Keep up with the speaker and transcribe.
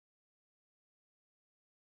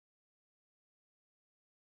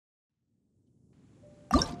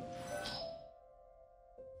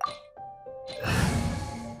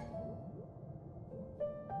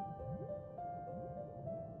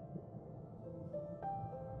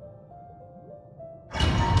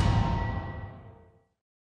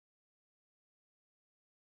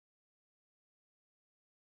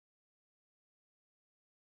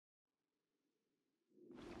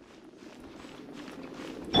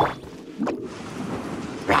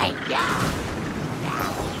I'm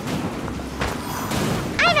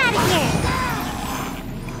out of here!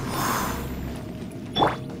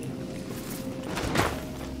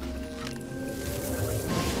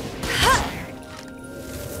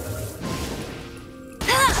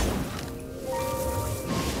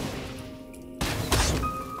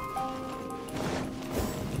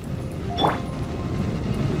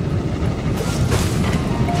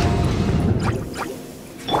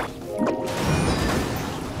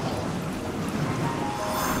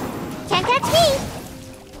 Can't touch me!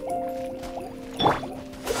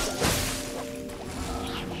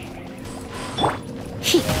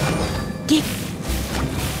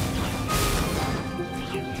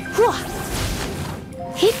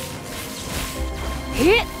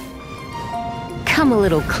 Come a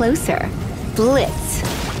little closer. Blitz.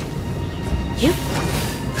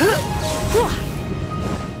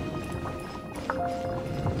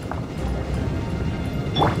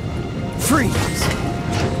 Freeze!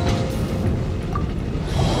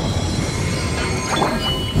 I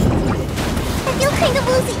feel kind of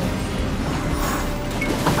woozy.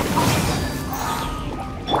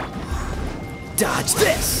 Dodge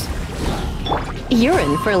this! You're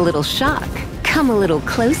in for a little shock. Come a little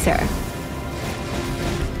closer.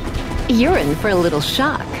 You're in for a little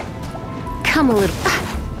shock. Come a little...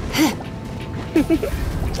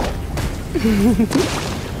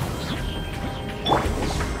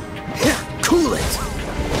 Cool it!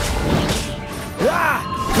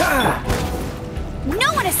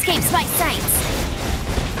 No one escapes my sights!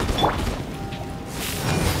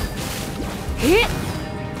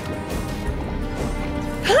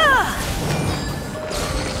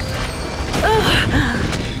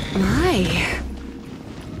 My...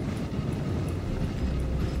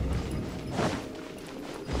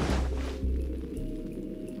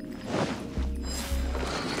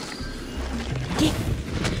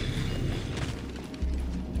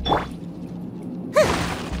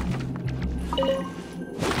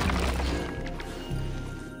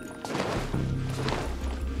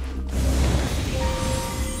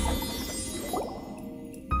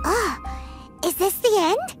 Is this the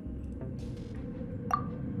end?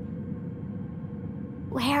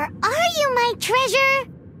 Where are you, my treasure?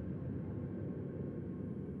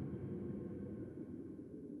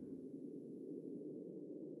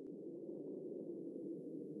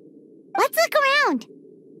 Let's look around.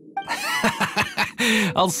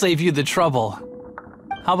 I'll save you the trouble.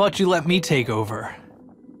 How about you let me take over?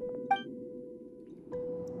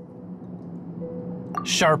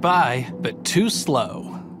 Sharp eye, but too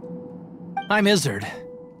slow. I'm Izzard.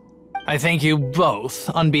 I thank you both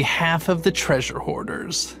on behalf of the treasure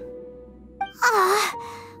hoarders.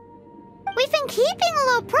 We've been keeping a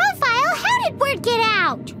low profile. How did word get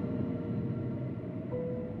out?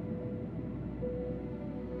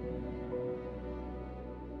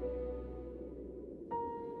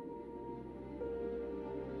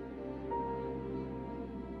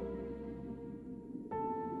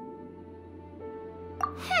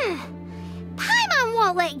 Paimon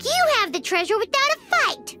won't let you have the treasure without a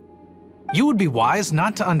fight. You would be wise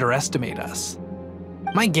not to underestimate us.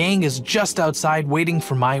 My gang is just outside waiting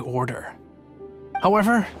for my order.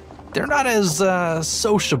 However, they're not as,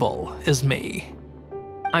 sociable as me.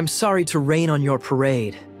 I'm sorry to rain on your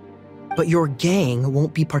parade, but your gang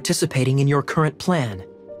won't be participating in your current plan.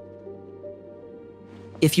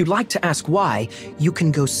 If you'd like to ask why, you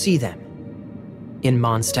can go see them in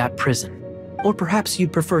Mondstadt Prison. Or perhaps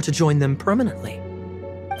you'd prefer to join them permanently.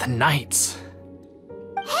 The Knights.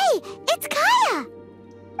 Hey, it's Kaeya!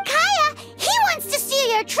 Kaeya, he wants to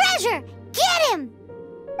steal your treasure! Get him!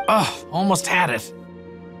 Ugh, almost had it.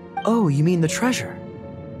 Oh, you mean the treasure?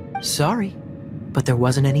 Sorry, but there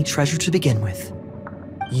wasn't any treasure to begin with.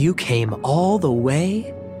 You came all the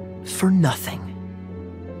way for nothing.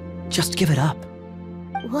 Just give it up.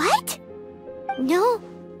 What? No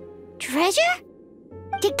treasure?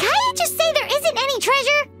 Did Kaeya just say there isn't any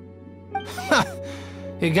treasure?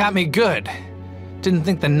 You got me good. Didn't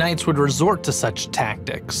think the Knights would resort to such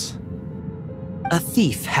tactics. A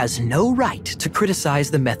thief has no right to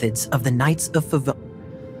criticize the methods of the Knights of Favonius.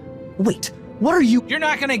 Wait, what are you— You're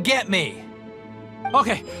not gonna get me!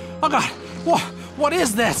 Okay, oh god, what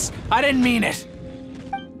is this? I didn't mean it!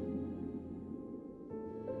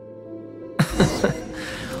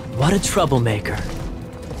 What a troublemaker.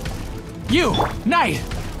 You, Knight!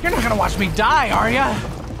 You're not gonna watch me die, are ya?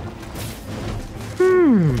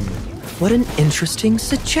 What an interesting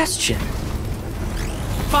suggestion.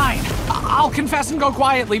 Fine, I'll confess and go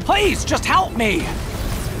quietly. Please, just help me!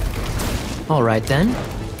 All right then.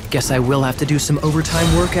 Guess I will have to do some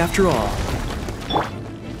overtime work after all.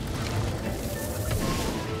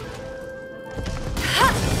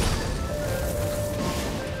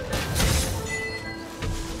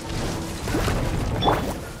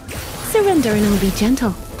 surrender and I'll be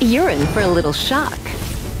gentle. You're in for a little shock.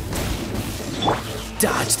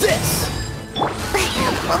 Dodge this!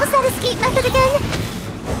 What was that escape method again?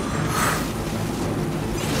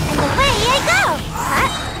 And away I go!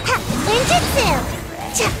 Ninjutsu!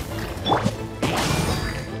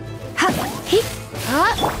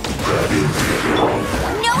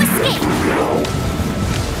 No escape!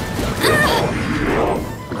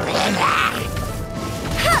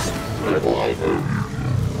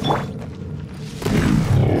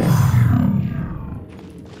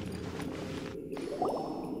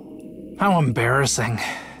 How embarrassing.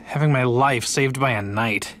 Having my life saved by a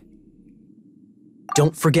knight.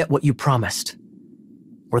 Don't forget what you promised,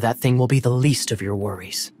 or that thing will be the least of your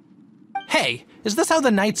worries. Hey, is this how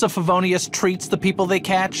the Knights of Favonius treats the people they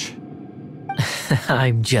catch?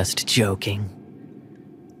 I'm just joking.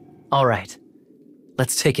 All right,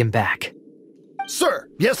 let's take him back. Sir!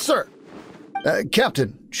 Yes, sir!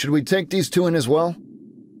 Captain, should we take these two in as well?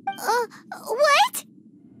 What?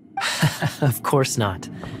 Of course not.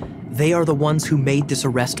 They are the ones who made this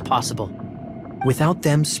arrest possible. Without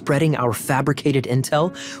them spreading our fabricated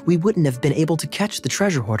intel, we wouldn't have been able to catch the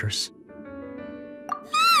treasure hoarders.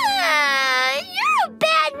 You're a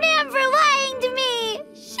bad man for lying to me!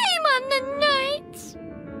 Shame on the Knights!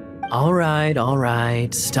 All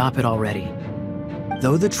right, stop it already.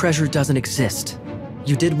 Though the treasure doesn't exist,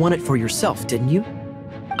 you did want it for yourself, didn't you?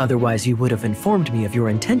 Otherwise, you would have informed me of your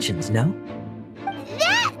intentions, no?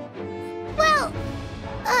 That? Well,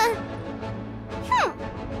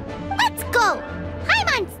 let's go!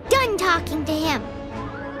 Paimon's done talking to him.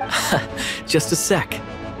 Just a sec.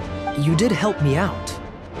 You did help me out,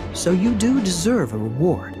 so you do deserve a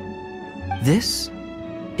reward. This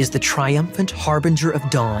is the triumphant harbinger of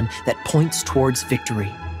dawn that points towards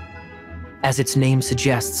victory. As its name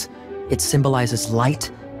suggests, it symbolizes light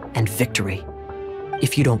and victory.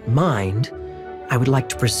 If you don't mind, I would like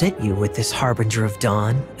to present you with this harbinger of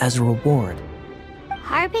dawn as a reward.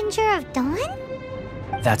 Harbinger of Dawn?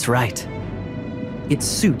 That's right. It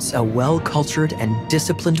suits a well-cultured and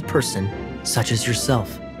disciplined person such as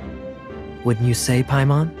yourself. Wouldn't you say,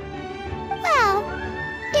 Paimon? Well,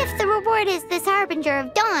 if the reward is this Harbinger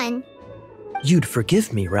of Dawn. You'd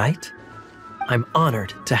forgive me, right? I'm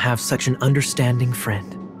honored to have such an understanding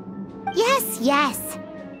friend. Yes.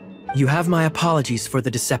 You have my apologies for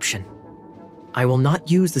the deception. I will not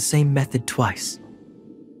use the same method twice.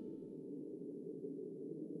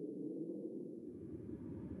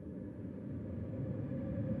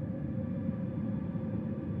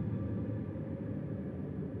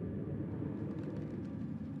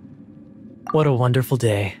 What a wonderful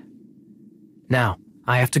day. Now,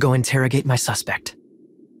 I have to go interrogate my suspect.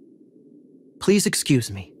 Please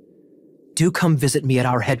excuse me. Do come visit me at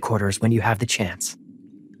our headquarters when you have the chance.